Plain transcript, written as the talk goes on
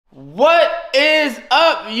What is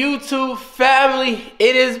up, YouTube family?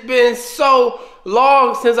 It has been so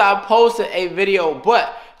long since I posted a video,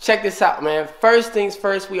 but check this out, man. First things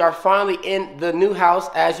first, we are finally in the new house,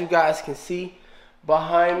 as you guys can see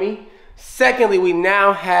behind me. Secondly, we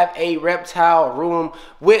now have a reptile room,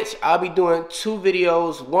 which I'll be doing two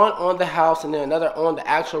videos, one on the house and then another on the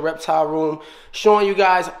actual reptile room, showing you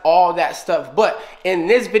guys all that stuff. But in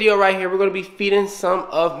this video right here, we're going to be feeding some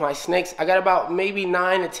of my snakes. I got about maybe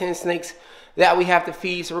 9 to 10 snakes that we have to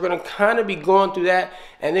feed, so we're going to kind of be going through that,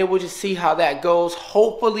 and then we'll just see how that goes.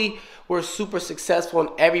 Hopefully we're super successful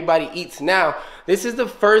and everybody eats. Now, this is the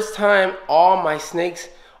first time all my snakes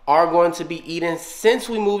are going to be eating since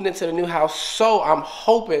we moved into the new house, so I'm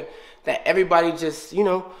hoping that everybody just,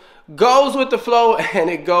 goes with the flow and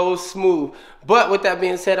it goes smooth. But with that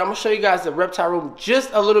being said, I'm gonna show you guys the reptile room just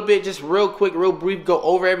a little bit, just real quick, real brief, go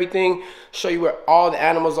over everything, show you where all the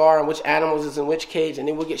animals are and which animals is in which cage, and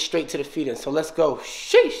then we'll get straight to the feeding. So let's go.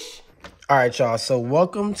 Sheesh. All right, y'all, so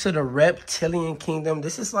welcome to the reptilian kingdom.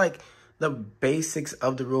 This is like the basics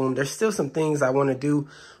of the room. There's still some things I want to do.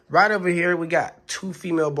 Right over here, we got 2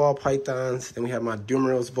 female ball pythons. Then we have my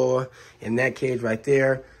Dumerils boa in that cage right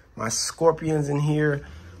there. My scorpions in here.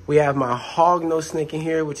 We have my hognose snake in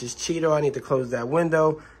here, which is Cheeto. I need to close that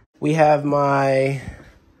window. We have my,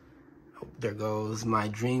 oh, there goes my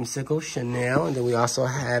dreamsicle, Chanel. And then we also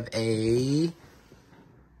have another,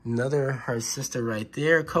 her sister right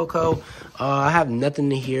there, Coco. I have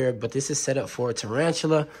nothing in here, but this is set up for a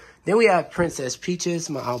tarantula. Then we have Princess Peaches,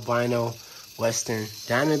 my albino Western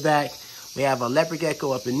Diamondback. We have a leopard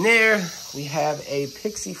gecko up in there. We have a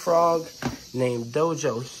pixie frog named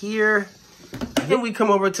Dojo here. Then we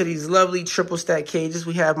come over to these lovely triple stack cages.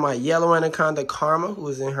 We have my yellow anaconda Karma, who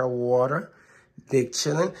is in her water, big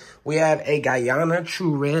chilling. We have a Guyana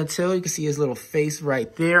true red tail. You can see his little face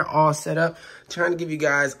right there, all set up. Trying to give you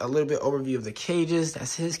guys a little bit overview of the cages.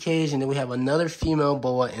 That's his cage. And then we have another female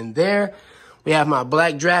boa in there. We have my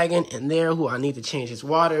black dragon in there, who I need to change his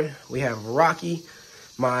water. We have Rocky,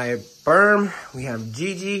 my Berm. We have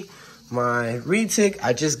Gigi, my retic.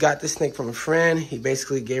 I just got this snake from a friend. He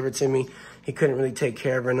basically gave her to me. He couldn't really take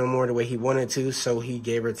care of her no more the way he wanted to, so he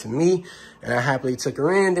gave her to me, and I happily took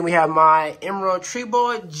her in. Then we have my emerald tree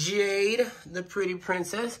boa, Jade, the pretty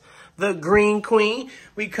princess, the green queen.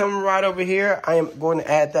 We come right over here. I am going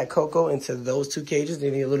to add that Coco into those 2 cages.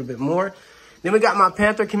 They need a little bit more. Then we got my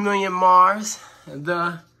Panther Chameleon Mars,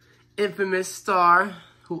 the infamous star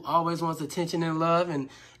who always wants attention and love. And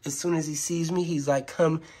as soon as he sees me, he's like,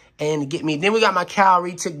 come and get me. Then we got my cow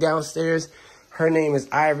retic downstairs. Her name is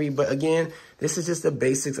Ivory. But again, this is just the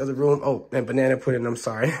basics of the room. Oh, and banana pudding, I'm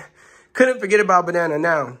sorry. Couldn't forget about banana.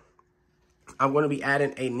 Now, I'm going to be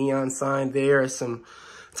adding a neon sign there, some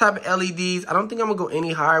type of LEDs. I don't think I'm going to go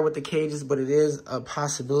any higher with the cages, but it is a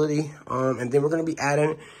possibility. And then we're going to be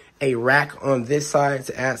adding a rack on this side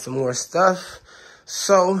to add some more stuff.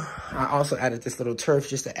 So I also added this little turf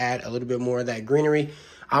just to add a little bit more of that greenery.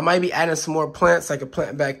 I might be adding some more plants, like a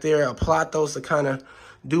plant back there, a pothos to kind of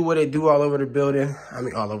do what they do all over the building. I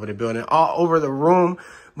mean, all over the building, all over the room.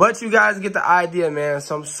 But you guys get the idea, man.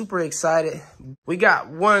 So I'm super excited. We got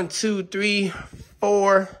 1, 2, 3,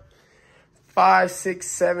 4, 5, 6,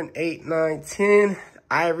 7, 8, 9, 10.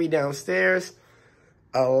 Ivory downstairs.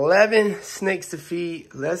 11 snakes to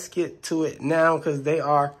feed. Let's get to it now because they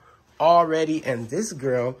are all ready. And this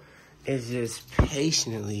girl is just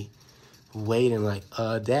patiently waiting like,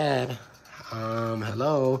 Dad,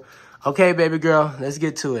 hello. Okay, baby girl, let's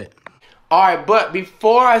get to it. All right, but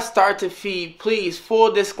before I start to feed, please,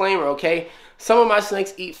 full disclaimer, okay? Some of my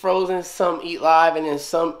snakes eat frozen, some eat live, and then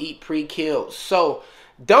some eat pre-killed. So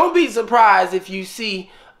don't be surprised if you see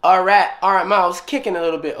a rat or a mouse kicking a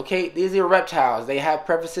little bit, okay? These are reptiles. They have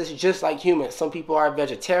preferences just like humans. Some people are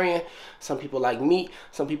vegetarian. Some people like meat.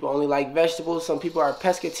 Some people only like vegetables. Some people are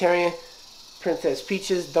pescatarian. Princess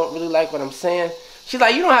Peaches don't really like what I'm saying. She's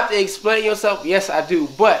like, you don't have to explain yourself. Yes, I do.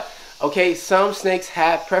 But, okay, some snakes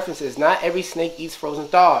have preferences. Not every snake eats frozen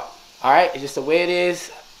thawed. All right? It's just the way it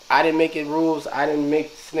is. I didn't make it rules. I didn't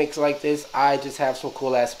make snakes like this. I just have some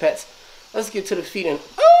cool-ass pets. Let's get to the feeding.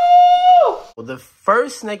 Well, the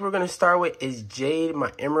first snake we're going to start with is Jade,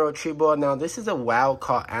 my emerald tree boa. Now, this is a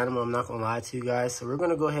wild-caught animal. I'm not going to lie to you guys. So we're going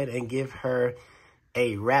to go ahead and give her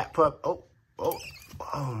a rat pup. Oh,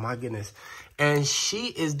 my goodness. And she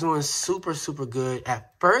is doing super, super good.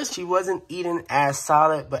 At first, she wasn't eating as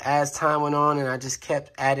solid, but as time went on and I just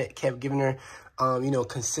kept at it, kept giving her,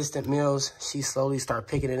 consistent meals, she slowly started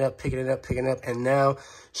picking it up. And now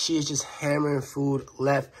she is just hammering food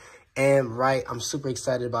left and right. I'm super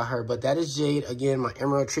excited about her. But that is Jade, again, my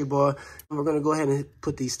emerald tree boa. We're going to go ahead and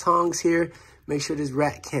put these tongs here, Make sure this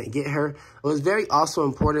rat can't get her. Well, it's very also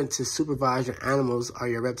important to supervise your animals or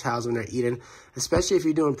your reptiles when they're eating, especially if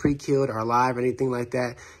you're doing pre-killed or live or anything like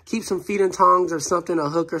that. Keep some feeding tongs or something, a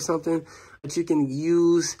hook or something that you can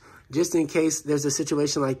use just in case there's a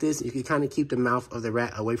situation like this. You can kind of keep the mouth of the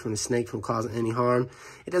rat away from the snake from causing any harm.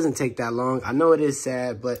 It doesn't take that long. I know it is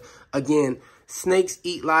sad, but again, snakes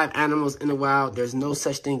eat live animals in the wild. There's no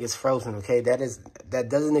such thing as frozen, okay? That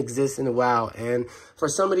doesn't exist in the wild. And for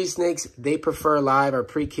some of these snakes, they prefer live or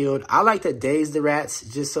pre-killed. I like to daze the rats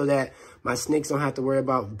just so that my snakes don't have to worry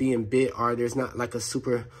about being bit, or there's not like a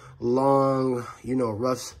super long, you know,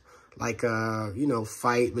 rough, like, you know,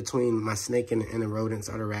 fight between my snake and the rodents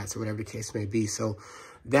or the rats or whatever the case may be. So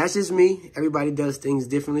that's just me. Everybody does things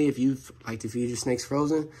differently. If you like to feed your snakes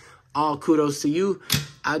frozen, all kudos to you.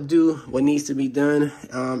 I do what needs to be done.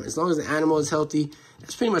 As long as the animal is healthy,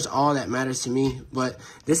 that's pretty much all that matters to me. But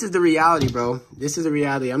this is the reality, bro. This is the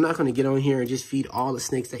reality. I'm not going to get on here and just feed all the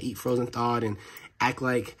snakes that eat frozen thawed and act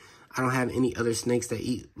like I don't have any other snakes that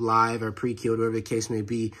eat live or pre-killed, whatever the case may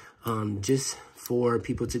be, just for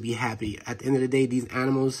people to be happy. At the end of the day, these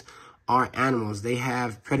animals are animals. They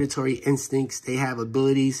have predatory instincts. They have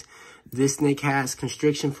abilities. This snake has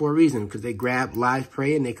constriction for a reason because they grab live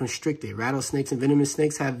prey and they constrict it. Rattlesnakes and venomous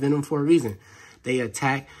snakes have venom for a reason. They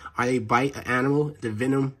attack or they bite an animal. The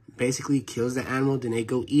venom basically kills the animal, then they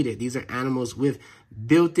go eat it. These are animals with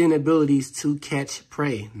built-in abilities to catch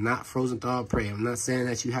prey, not frozen thawed prey. I'm not saying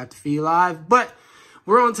that you have to feed live, but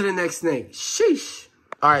we're on to the next snake. Sheesh.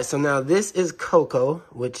 All right, so now this is Coco,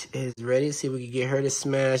 which is ready to see if we can get her to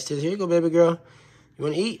smash this. Here you go, baby girl. You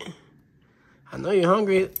want to eat? I know you're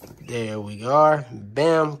hungry. There we are.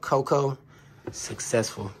 Bam, Coco.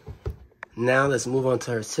 Successful. Now let's move on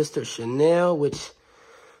to her sister, Chanel, which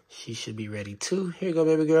she should be ready too. Here you go,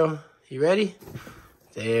 baby girl. You ready?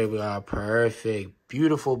 There we are. Perfect.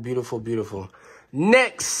 Beautiful, beautiful, beautiful.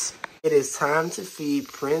 Next, it is time to feed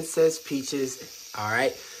Princess Peaches. All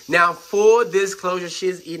right. Now, full disclosure, she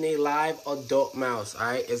is eating a live adult mouse. All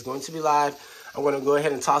right. It's going to be live. I'm going to go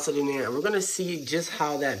ahead and toss it in there, and we're going to see just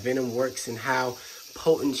how that venom works and how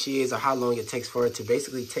potent she is, or how long it takes for her to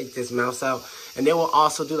basically take this mouse out. And then we'll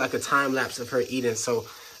also do like a time lapse of her eating. So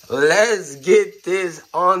let's get this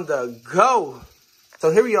on the go.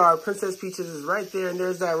 So here we are. Princess Peaches is right there, and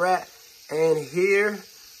there's that rat. And here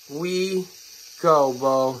we go,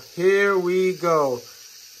 bro. Here we go.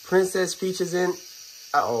 Princess Peaches in.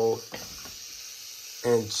 Uh-oh.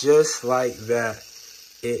 And just like that,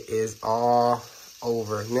 it is all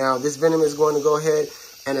over. Now, this venom is going to go ahead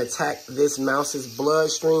and attack this mouse's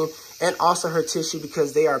bloodstream and also her tissue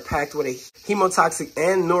because they are packed with a hemotoxic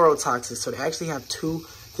and neurotoxic. So they actually have two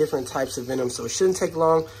different types of venom. So it shouldn't take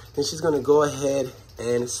long. Then she's going to go ahead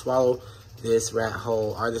and swallow this rat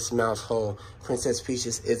whole, or this mouse whole. Princess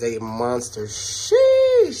Peaches is a monster.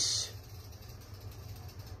 Sheesh.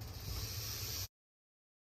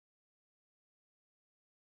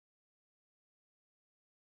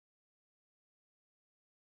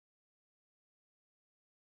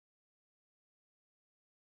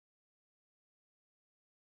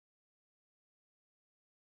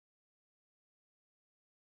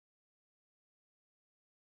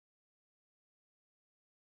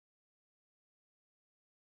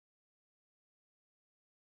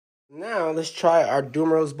 Now, let's try our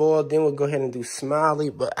Dumerose boil. Then we'll go ahead and do Smiley.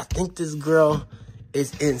 But I think this girl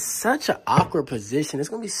is in such an awkward position. It's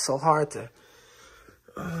going to be so hard to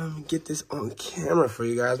get this on camera for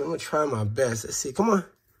you guys. I'm going to try my best. Let's see. Come on.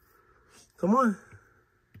 Come on.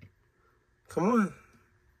 Come on.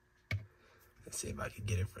 Let's see if I can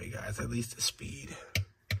get it for you guys. At least the speed.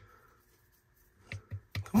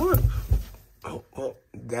 Come on. Oh, well,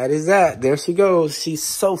 that is that. There she goes. She's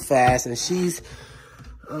so fast, and she's...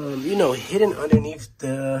 you know, hidden underneath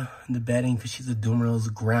the bedding because she's a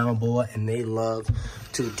Dumerose ground boa, and they love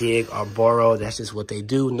to dig or burrow. That's just what they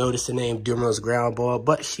do. Notice the name Dumerose ground boa,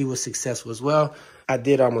 but she was successful as well. I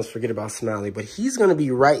did almost forget about Smiley, but he's going to be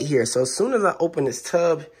right here. So as soon as I open this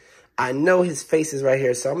tub, I know his face is right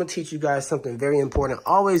here. So I'm going to teach you guys something very important.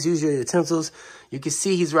 Always use your utensils. You can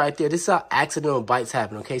see he's right there. This is how accidental bites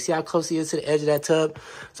happen, okay? See how close he is to the edge of that tub?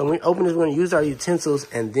 So when we open this, we're going to use our utensils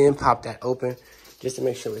and then pop that open. Just to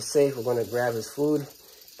make sure we're safe, we're going to grab his food,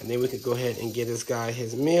 and then we could go ahead and get this guy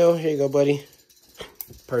his meal. Here you go, buddy.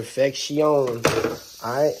 Perfection. All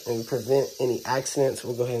right, and prevent any accidents.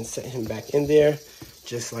 We'll go ahead and set him back in there,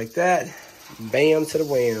 just like that. Bam to the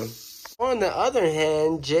wham. On the other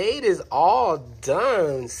hand, Jade is all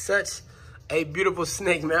done. Such a beautiful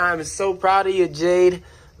snake, man. I'm so proud of you, Jade.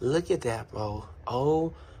 Look at that, bro.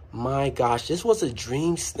 Oh, my gosh. This was a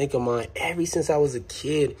dream snake of mine ever since I was a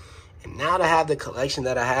kid. And now to have the collection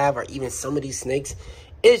that I have, or even some of these snakes,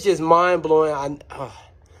 it's just mind-blowing. I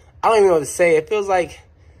don't even know what to say. It feels like,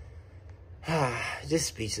 just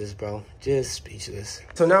speechless, bro. Just speechless.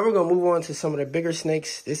 So now we're going to move on to some of the bigger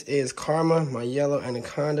snakes. This is Karma, my yellow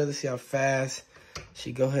anaconda. Let's see how fast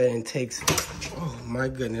she go ahead and takes. Oh, my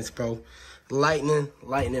goodness, bro. Lightning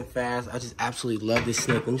fast. I just absolutely love this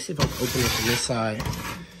snake. Let me see if I can open it from this side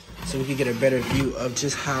so we can get a better view of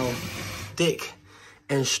just how thick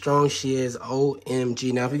and strong she is.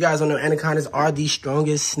 OMG. Now, if you guys don't know, anacondas are the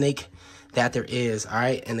strongest snake that there is, all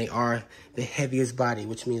right? And they are the heaviest body,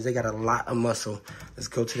 which means they got a lot of muscle. Let's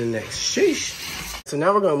go to the next. Sheesh. So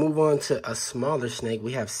now we're going to move on to a smaller snake.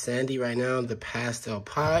 We have Sandy right now, the pastel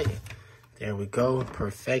pie. There we go.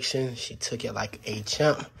 Perfection. She took it like a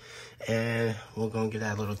champ. And we're going to give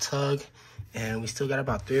that a little tug. And we still got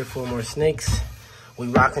about 3 or 4 more snakes. We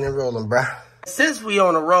rocking and rolling, bruh. Since we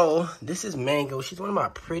on a roll, this is Mango. She's one of my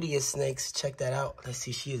prettiest snakes. Check that out. Let's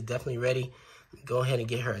see. She is definitely ready. Go ahead and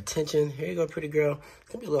get her attention. Here you go, pretty girl. It's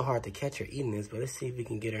going to be a little hard to catch her eating this, but let's see if we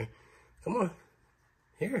can get her. Come on.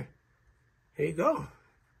 Here. Here you go.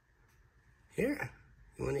 Here.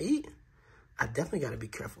 You want to eat? I definitely got to be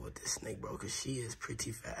careful with this snake, bro, because she is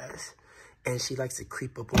pretty fast. And she likes to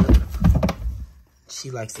creep up on it. She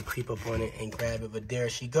likes to creep up on it and grab it, but there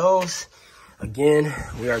she goes. Again,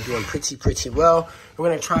 we are doing pretty well. We're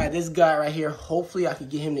going to try this guy right here. Hopefully, I can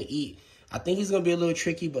get him to eat. I think he's going to be a little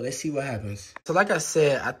tricky, but let's see what happens. So like I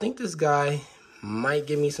said, I think this guy might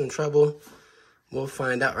give me some trouble. We'll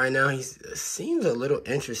find out right now. He seems a little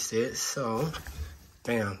interested, so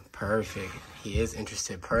bam, perfect. He is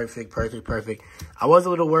interested. Perfect. I was a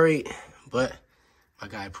little worried, but my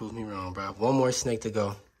guy proved me wrong, bro. One more snake to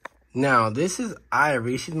go. Now, this is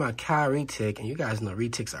Ivory. She's my cow retic, and you guys know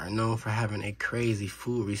retics are known for having a crazy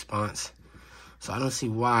food response. So I don't see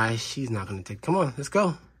why she's not going to take. Come on, let's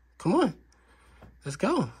go. Come on. Let's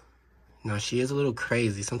go. Now, she is a little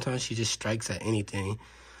crazy. Sometimes she just strikes at anything.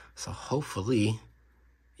 So hopefully,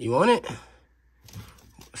 you want it?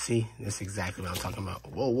 See, that's exactly what I'm talking about.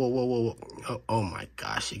 Whoa. Oh my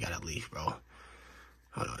gosh, she got a leaf, bro.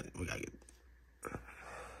 Hold on, we got to get...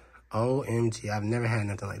 OMG, I've never had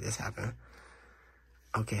nothing like this happen.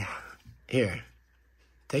 Okay, here.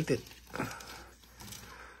 Take the...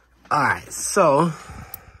 All right, so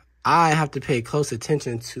I have to pay close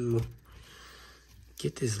attention to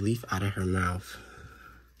get this leaf out of her mouth.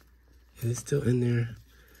 Is it still in there?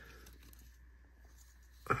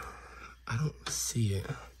 I don't see it.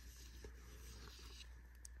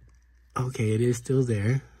 Okay, it is still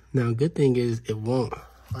there. Now, good thing is it won't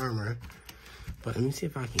harm her. But let me see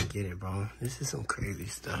if I can get it, bro. This is some crazy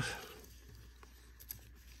stuff.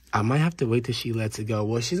 I might have to wait till she lets it go.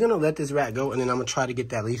 Well, she's going to let this rat go, and then I'm going to try to get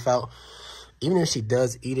that leaf out. Even if she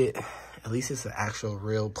does eat it, at least it's an actual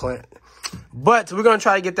real plant. But we're going to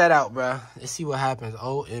try to get that out, bro. Let's see what happens.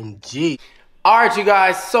 OMG. All right, you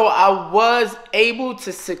guys. So I was able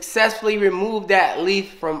to successfully remove that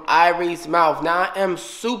leaf from Ivory's mouth. Now, I am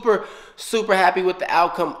super happy with the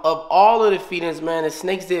outcome of all of the feedings, man. The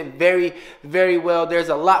snakes did very well. There's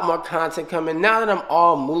a lot more content coming. Now that I'm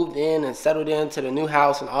all moved in and settled into the new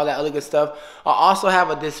house and all that other good stuff, I also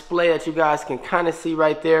have a display that you guys can kind of see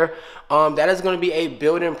right there. That is going to be a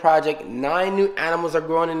building project. 9 new animals are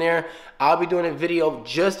growing in there. I'll be doing a video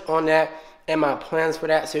just on that and my plans for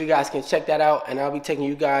that, so you guys can check that out, and I'll be taking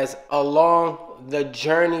you guys along the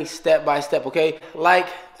journey step by step, okay? Like,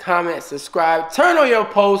 comment, subscribe, turn on your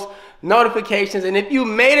post notifications, and if you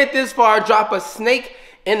made it this far, drop a snake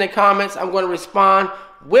in the comments. I'm going to respond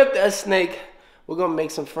with a snake. We're going to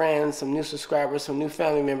make some friends, some new subscribers, some new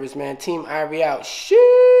family members, man. Team Ivory out.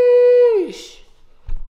 Sheesh.